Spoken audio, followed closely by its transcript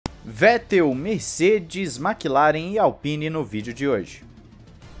Vettel, Mercedes, Mclaren e Alpine no vídeo de hoje.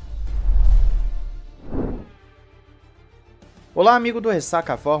 Olá amigo do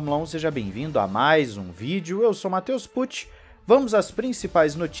Ressaca Fórmula 1, seja bem-vindo a mais um vídeo, eu sou Matheus Pucci. Vamos às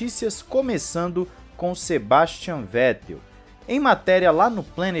principais notícias, começando com Sebastian Vettel. Em matéria lá no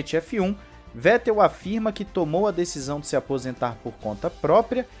Planet F1, Vettel afirma que tomou a decisão de se aposentar por conta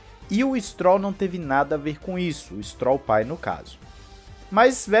própria e o Stroll não teve nada a ver com isso, o Stroll pai no caso.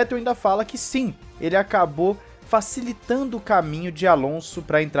 Mas Vettel ainda fala que sim, ele acabou facilitando o caminho de Alonso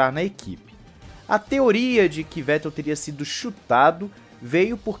para entrar na equipe. A teoria de que Vettel teria sido chutado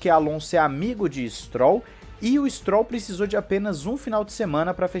veio porque Alonso é amigo de Stroll e o Stroll precisou de apenas um final de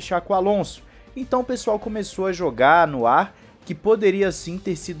semana para fechar com Alonso. Então o pessoal começou a jogar no ar que poderia sim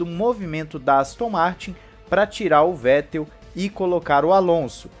ter sido um movimento da Aston Martin para tirar o Vettel e colocar o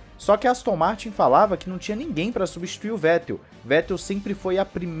Alonso. Só que a Aston Martin falava que não tinha ninguém para substituir o Vettel. Vettel sempre foi a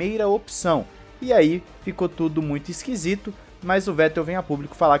primeira opção. E aí ficou tudo muito esquisito, mas o Vettel vem a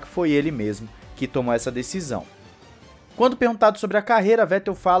público falar que foi ele mesmo que tomou essa decisão. Quando perguntado sobre a carreira,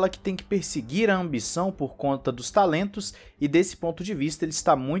 Vettel fala que tem que perseguir a ambição por conta dos talentos e desse ponto de vista ele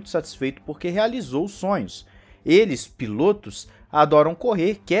está muito satisfeito porque realizou os sonhos. Eles, pilotos, adoram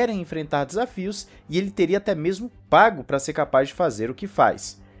correr, querem enfrentar desafios e ele teria até mesmo pago para ser capaz de fazer o que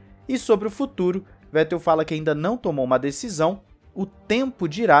faz. E sobre o futuro, Vettel fala que ainda não tomou uma decisão, o tempo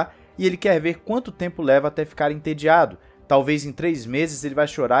dirá e ele quer ver quanto tempo leva até ficar entediado. Talvez em 3 meses ele vai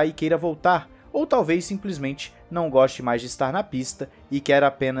chorar e queira voltar, ou talvez simplesmente não goste mais de estar na pista e quer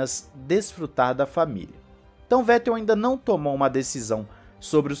apenas desfrutar da família. Então Vettel ainda não tomou uma decisão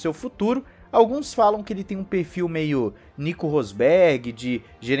sobre o seu futuro. Alguns falam que ele tem um perfil meio Nico Rosberg, de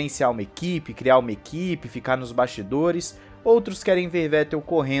gerenciar uma equipe, criar uma equipe, ficar nos bastidores. Outros querem ver Vettel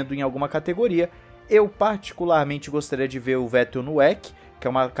correndo em alguma categoria. Eu particularmente gostaria de ver o Vettel no WEC, que é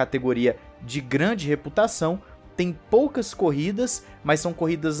uma categoria de grande reputação. Tem poucas corridas, mas são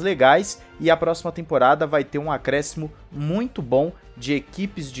corridas legais e a próxima temporada vai ter um acréscimo muito bom de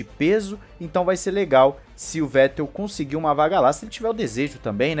equipes de peso, então vai ser legal se o Vettel conseguir uma vaga lá, se ele tiver o desejo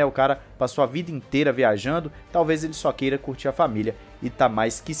também, né? O cara passou a vida inteira viajando, talvez ele só queira curtir a família e tá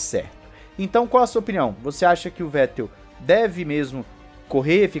mais que certo. Então qual a sua opinião? Você acha que o Vettel deve mesmo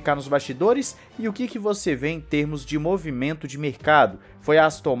correr, ficar nos bastidores? E o que você vê em termos de movimento de mercado? Foi a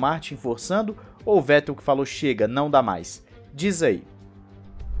Aston Martin forçando ou o Vettel que falou chega, não dá mais? Diz aí.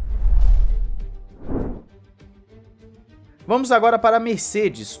 Vamos agora para a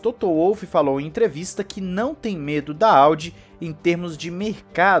Mercedes. Toto Wolff falou em entrevista que não tem medo da Audi em termos de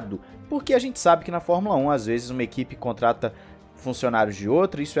mercado, porque a gente sabe que na Fórmula 1 às vezes uma equipe contrata funcionários de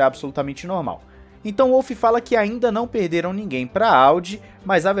outra, isso é absolutamente normal. Então Wolff fala que ainda não perderam ninguém para a Audi,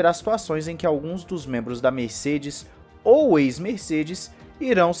 mas haverá situações em que alguns dos membros da Mercedes ou ex-Mercedes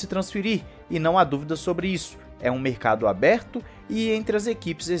irão se transferir, e não há dúvida sobre isso. É um mercado aberto e entre as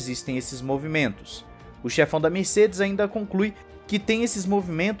equipes existem esses movimentos. O chefão da Mercedes ainda conclui que tem esses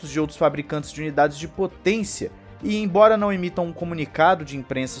movimentos de outros fabricantes de unidades de potência e, embora não emitam um comunicado de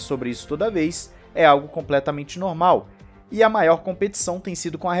imprensa sobre isso toda vez, é algo completamente normal. E a maior competição tem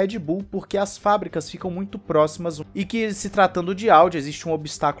sido com a Red Bull porque as fábricas ficam muito próximas e que, se tratando de Audi, existe um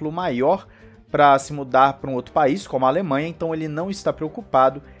obstáculo maior para se mudar para um outro país, como a Alemanha, então ele não está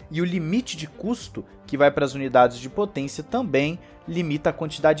preocupado e o limite de custo que vai para as unidades de potência também limita a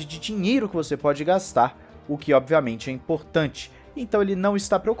quantidade de dinheiro que você pode gastar, o que obviamente é importante. Então ele não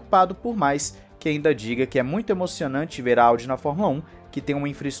está preocupado, por mais que ainda diga que é muito emocionante ver a Audi na Fórmula 1, que tem uma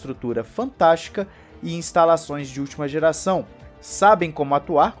infraestrutura fantástica e instalações de última geração. Sabem como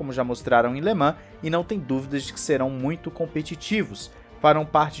atuar, como já mostraram em Le Mans, e não tem dúvidas de que serão muito competitivos. Farão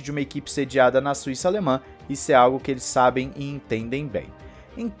parte de uma equipe sediada na Suíça alemã, isso é algo que eles sabem e entendem bem.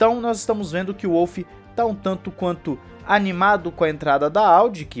 Então nós estamos vendo que o Wolff está um tanto quanto animado com a entrada da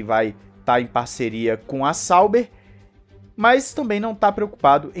Audi, que vai estar em parceria com a Sauber, mas também não está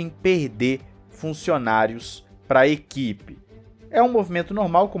preocupado em perder funcionários para a equipe. É um movimento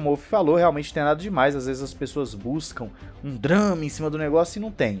normal, como o Wolff falou, realmente não tem nada demais, às vezes as pessoas buscam um drama em cima do negócio e não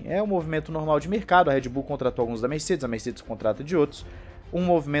tem. É um movimento normal de mercado, a Red Bull contratou alguns da Mercedes, a Mercedes contrata de outros, um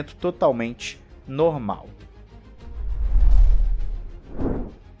movimento totalmente normal.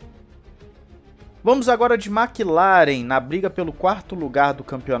 Vamos agora de McLaren. Na briga pelo 4º lugar do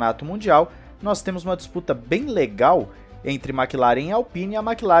campeonato mundial, nós temos uma disputa bem legal entre McLaren e Alpine, e a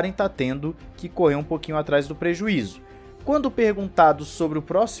McLaren está tendo que correr um pouquinho atrás do prejuízo. Quando perguntado sobre o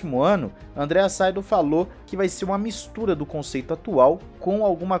próximo ano, Andrea Seidel falou que vai ser uma mistura do conceito atual com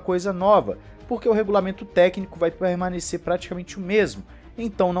alguma coisa nova, porque o regulamento técnico vai permanecer praticamente o mesmo,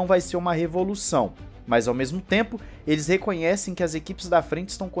 então não vai ser uma revolução. mas ao mesmo tempo eles reconhecem que as equipes da frente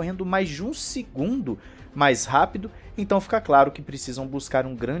estão correndo mais de 1 segundo mais rápido, então fica claro que precisam buscar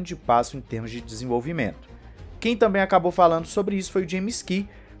um grande passo em termos de desenvolvimento. Quem também acabou falando sobre isso foi o James Key,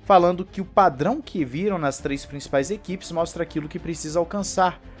 falando que o padrão que viram nas 3 principais equipes mostra aquilo que precisa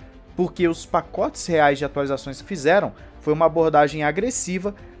alcançar, porque os pacotes reais de atualizações que fizeram foi uma abordagem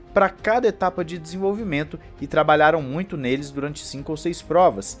agressiva para cada etapa de desenvolvimento e trabalharam muito neles durante 5 ou 6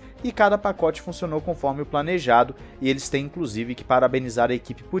 provas, e cada pacote funcionou conforme o planejado, e eles têm inclusive que parabenizar a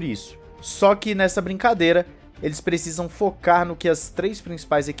equipe por isso. Só que nessa brincadeira, eles precisam focar no que as 3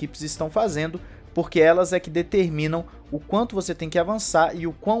 principais equipes estão fazendo, porque elas é que determinam o quanto você tem que avançar e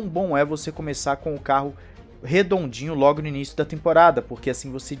o quão bom é você começar com o carro redondinho logo no início da temporada, porque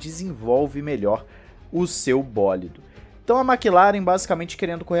assim você desenvolve melhor o seu bólido. Então a McLaren basicamente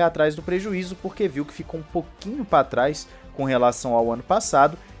querendo correr atrás do prejuízo, porque viu que ficou um pouquinho para trás com relação ao ano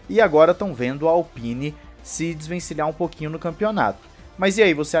passado, e agora estão vendo a Alpine se desvencilhar um pouquinho no campeonato. Mas e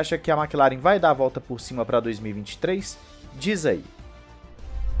aí, você acha que a McLaren vai dar a volta por cima para 2023? Diz aí.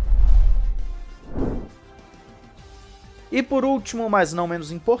 E por último, mas não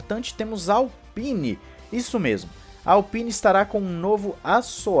menos importante, temos a Alpine. Isso mesmo, a Alpine estará com um novo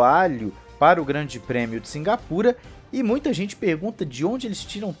assoalho para o Grande Prêmio de Singapura, e muita gente pergunta de onde eles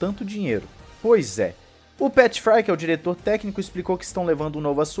tiram tanto dinheiro. Pois é, o Pat Fry, que é o diretor técnico, explicou que estão levando um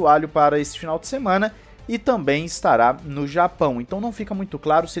novo assoalho para esse final de semana, e também estará no Japão, então não fica muito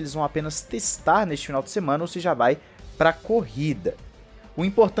claro se eles vão apenas testar neste final de semana ou se já vai para a corrida. O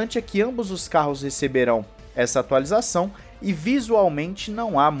importante é que ambos os carros receberão essa atualização e visualmente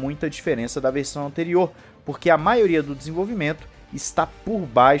não há muita diferença da versão anterior, porque a maioria do desenvolvimento está por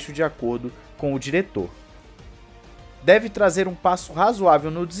baixo de acordo com o diretor. Deve trazer um passo razoável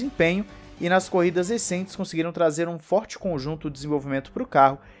no desempenho, e nas corridas recentes conseguiram trazer um forte conjunto de desenvolvimento para o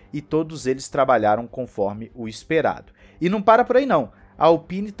carro, e todos eles trabalharam conforme o esperado. E não para por aí não, a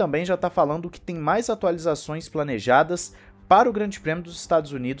Alpine também já está falando que tem mais atualizações planejadas para o Grande Prêmio dos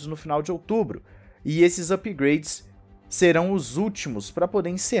Estados Unidos no final de outubro, e esses upgrades serão os últimos para poder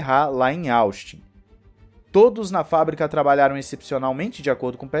encerrar lá em Austin. Todos na fábrica trabalharam excepcionalmente de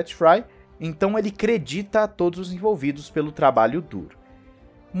acordo com Pat Fry, então ele acredita a todos os envolvidos pelo trabalho duro.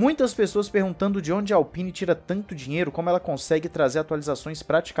 Muitas pessoas perguntando de onde a Alpine tira tanto dinheiro, como ela consegue trazer atualizações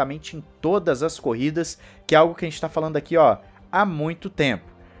praticamente em todas as corridas, que é algo que a gente está falando aqui há muito tempo.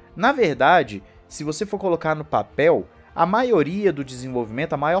 Na verdade, se você for colocar no papel, a maioria do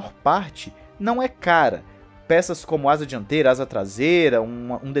desenvolvimento, a maior parte, não é cara. Peças como asa dianteira, asa traseira,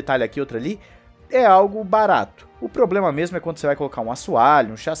 um detalhe aqui, outro ali, é algo barato. O problema mesmo é quando você vai colocar um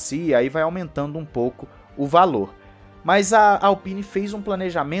assoalho, um chassi, aí vai aumentando um pouco o valor. Mas a Alpine fez um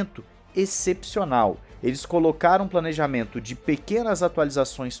planejamento excepcional. Eles colocaram um planejamento de pequenas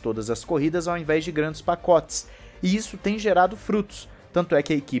atualizações todas as corridas ao invés de grandes pacotes. E isso tem gerado frutos. Tanto é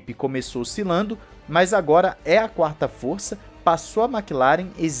que a equipe começou oscilando, mas agora é a quarta força, passou a McLaren,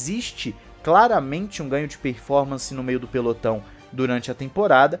 existe claramente um ganho de performance no meio do pelotão durante a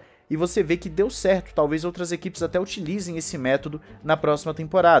temporada, e você vê que deu certo. Talvez outras equipes até utilizem esse método na próxima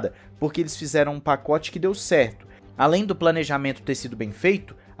temporada, porque eles fizeram um pacote que deu certo. Além do planejamento ter sido bem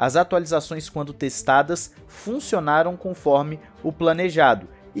feito, as atualizações, quando testadas, funcionaram conforme o planejado,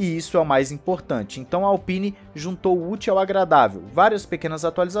 e isso é o mais importante. Então a Alpine juntou o útil ao agradável, várias pequenas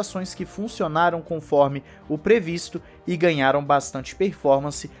atualizações que funcionaram conforme o previsto e ganharam bastante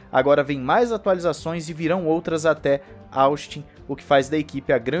performance. Agora vem mais atualizações e virão outras até Austin, o que faz da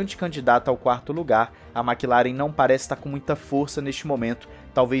equipe a grande candidata ao 4º lugar. A McLaren não parece estar com muita força neste momento,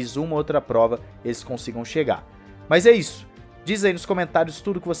 talvez uma outra prova eles consigam chegar. Mas é isso, diz aí nos comentários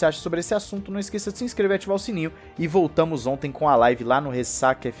tudo o que você acha sobre esse assunto, não esqueça de se inscrever e ativar o sininho, e voltamos ontem com a live lá no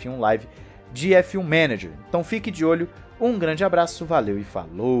Ressaca F1 Live de F1 Manager. Então fique de olho, um grande abraço, valeu e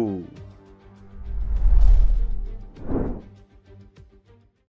falou!